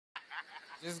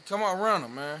Just come on, run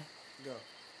him, man. Go. Damn,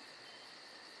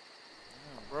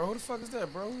 bro, who the fuck is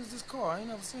that, bro? Who's this car? I ain't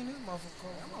never seen this motherfucker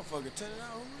car. That motherfucker $10. Who is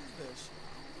that shit?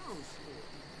 I don't know shit.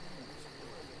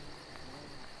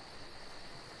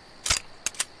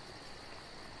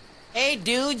 Hey,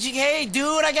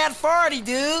 dude, I got 40,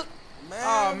 dude. Man,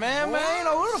 Oh, man, you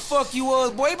know who the fuck you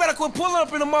was, boy. You better quit pulling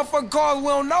up in the motherfucking cars we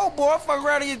don't know, boy. Fuck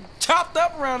around and get chopped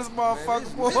up around this motherfucker, it's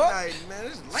boy. midnight, man.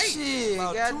 It's late. Shit,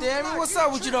 About goddamn 2 it. What's o'clock.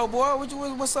 up with you, though, boy?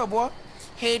 What's up, boy?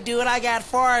 Hey, dude, I got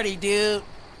 40, dude.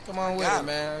 Come on with it,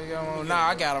 man. Nah,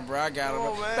 I got him, bro. I got him,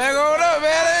 bro. Man. Back on up,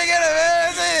 man. Let me get it,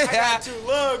 man. I got 2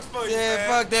 lugs for you, Yeah, man.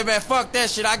 fuck that, man. Fuck that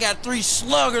shit. I got 3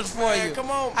 sluggers for Man, you. come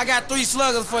on. I got 3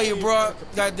 sluggers for you, bro.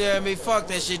 Goddamn me. Fuck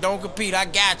that shit. Don't compete. I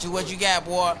got you. What you got,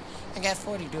 boy? I got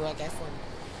 40, dude. I got 40.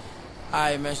 All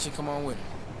right, man. Shit, come on with it.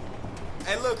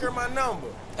 Hey, look, here's my number.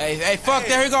 Hey, fuck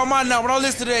that. Here go my number. Don't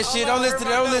listen to that shit. Don't listen to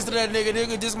that nigga.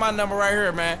 Nigga, this is my number right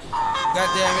here, man.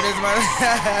 Goddamn it, this is my.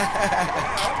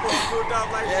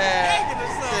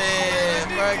 Yeah,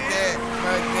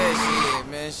 fuck that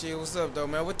shit, man. Shit, what's up, though,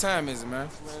 man? What time is it, man?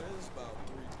 Man, it's about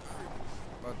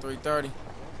 3:30. About 3:30.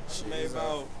 Shit, made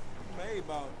about 11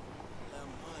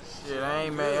 months. Shit, I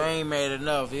ain't made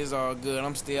enough. It's all good.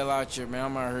 I'm still out here, man.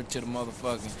 I'm out here to the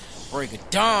motherfucking break of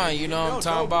dawn. You know what I'm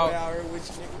talking about? Out here with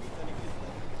you, nigga. We finna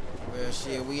get that. Well,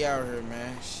 shit, we out here,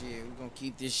 man. Shit, we gonna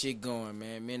keep this shit going,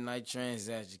 man. Midnight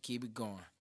transaction. Keep it going.